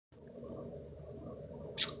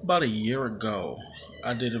About a year ago,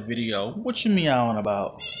 I did a video. What you meowing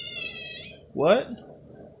about? What?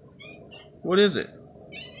 What is it?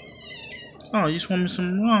 Oh, you just want me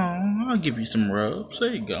some? Oh, I'll give you some rubs.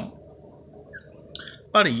 There you go.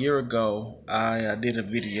 About a year ago, I did a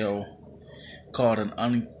video called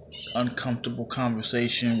Uncomfortable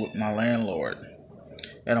Conversation with My Landlord.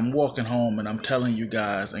 And I'm walking home and I'm telling you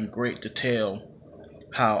guys in great detail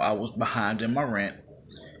how I was behind in my rent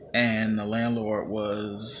and the landlord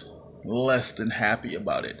was less than happy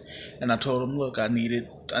about it. And I told him, look, I needed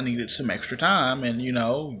some extra time, and you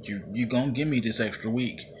gonna give me this extra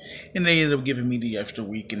week. And they ended up giving me the extra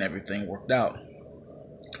week, and everything worked out.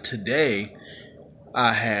 Today,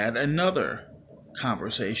 I had another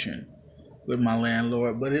conversation with my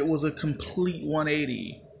landlord, but it was a complete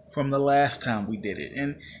 180 from the last time we did it.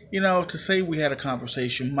 And to say we had a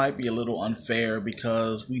conversation might be a little unfair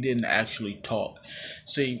because we didn't actually talk.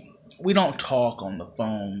 See, we don't talk on the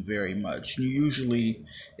phone very much. Usually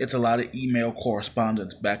it's a lot of email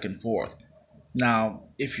correspondence back and forth. Now,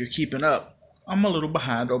 if you're keeping up, I'm a little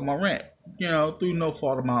behind on my rent. Through no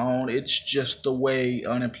fault of my own. It's just the way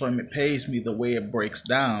unemployment pays me, the way it breaks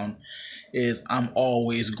down is I'm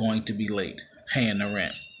always going to be late paying the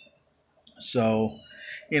rent. So,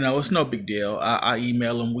 it's no big deal. I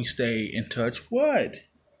email them. We stay in touch. What?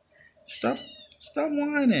 Stop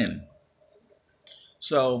whining.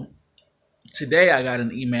 So today I got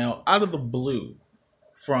an email out of the blue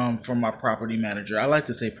from my property manager. I like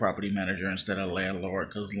to say property manager instead of landlord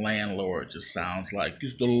because landlord just sounds like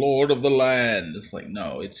he's the lord of the land. It's like,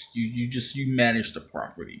 no, it's you manage the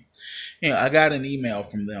property. I got an email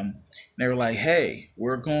from them. They were like, hey,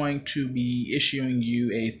 we're going to be issuing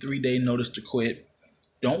you a 3-day notice to quit.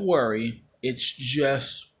 Don't worry, it's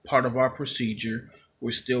just part of our procedure.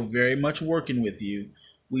 We're still very much working with you.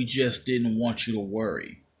 We just didn't want you to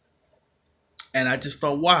worry. And I just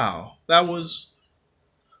thought, wow, that was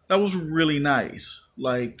really nice.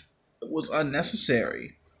 Like, it was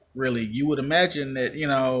unnecessary, really. You would imagine that,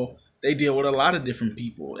 they deal with a lot of different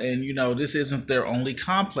people. And, this isn't their only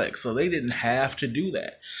complex, so they didn't have to do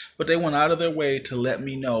that. But they went out of their way to let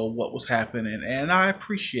me know what was happening, and I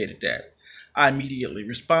appreciated that. I immediately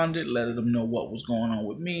responded, letting them know what was going on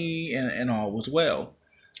with me, and all was well.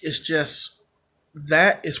 It's just,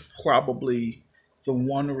 that is probably the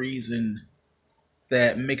one reason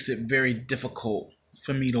that makes it very difficult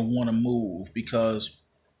for me to want to move, because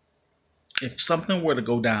if something were to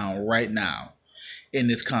go down right now in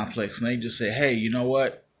this complex and they just say, hey, you know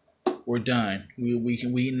what, we're done,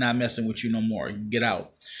 we not messing with you no more, get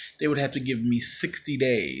out, they would have to give me 60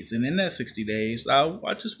 days, and in that 60 days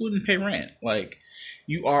I just wouldn't pay rent. Like,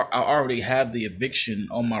 I already have the eviction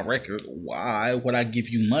on my record. Why would I give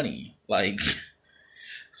you money? Like,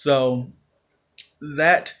 so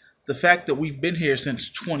that the fact that we've been here since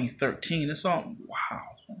 2013, it's all,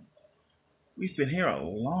 wow. We've been here a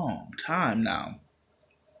long time now.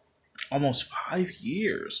 Almost 5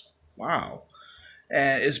 years. Wow.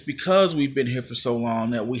 And it's because we've been here for so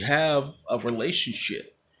long that we have a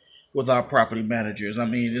relationship with our property managers. I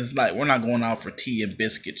mean, it's like we're not going out for tea and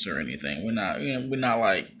biscuits or anything. We're not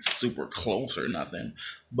like super close or nothing.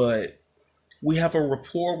 But we have a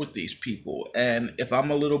rapport with these people, and if I'm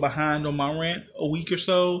a little behind on my rent a week or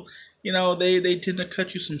so, they tend to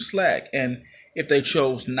cut you some slack. And if they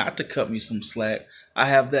chose not to cut me some slack, I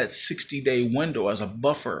have that 60-day window as a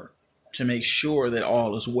buffer to make sure that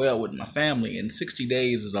all is well with my family. And 60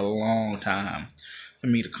 days is a long time for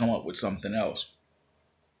me to come up with something else.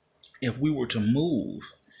 If we were to move,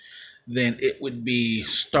 then it would be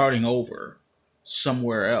starting over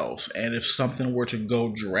somewhere else. And if something were to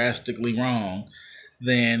go drastically wrong,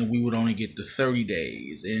 then we would only get the 30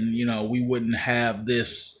 days. And, we wouldn't have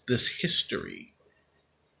this history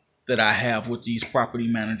that I have with these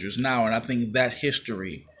property managers now. And I think that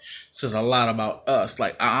history says a lot about us.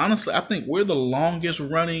 Like, I think we're the longest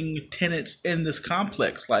running tenants in this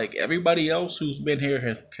complex. Like, everybody else who's been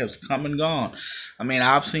here has come and gone. I mean,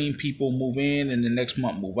 I've seen people move in and the next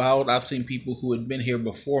month move out. I've seen people who had been here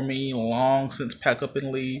before me long since pack up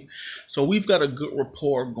and leave. So we've got a good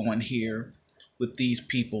rapport going here with these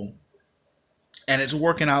people, and it's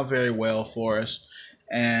working out very well for us.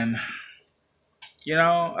 And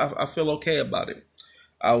I feel okay about it.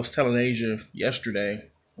 I was telling Asia yesterday,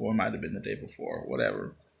 or it might have been the day before,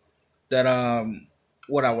 whatever, that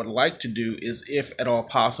what I would like to do is, if at all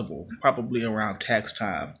possible, probably around tax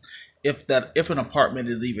time, if an apartment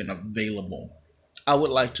is even available, I would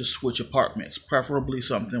like to switch apartments, preferably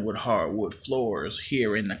something with hardwood floors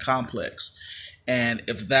here in the complex. And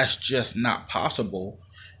if that's just not possible,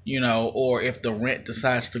 or if the rent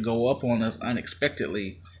decides to go up on us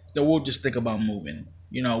unexpectedly, then we'll just think about moving.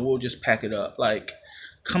 You know, we'll just pack it up. Like,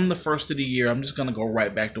 come the first of the year, I'm just gonna go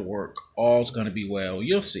right back to work. All's gonna be well.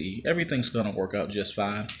 You'll see. Everything's gonna work out just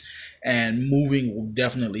fine. And moving will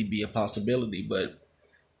definitely be a possibility, but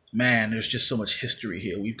man, there's just so much history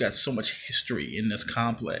here. We've got so much history in this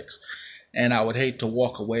complex. And I would hate to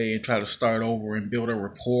walk away and try to start over and build a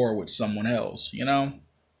rapport with someone else, you know?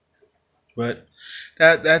 But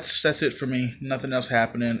that's it for me. Nothing else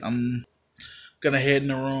happening. I'm gonna head in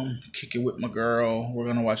the room, kick it with my girl. We're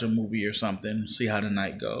gonna watch a movie or something, see how the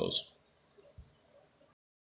night goes.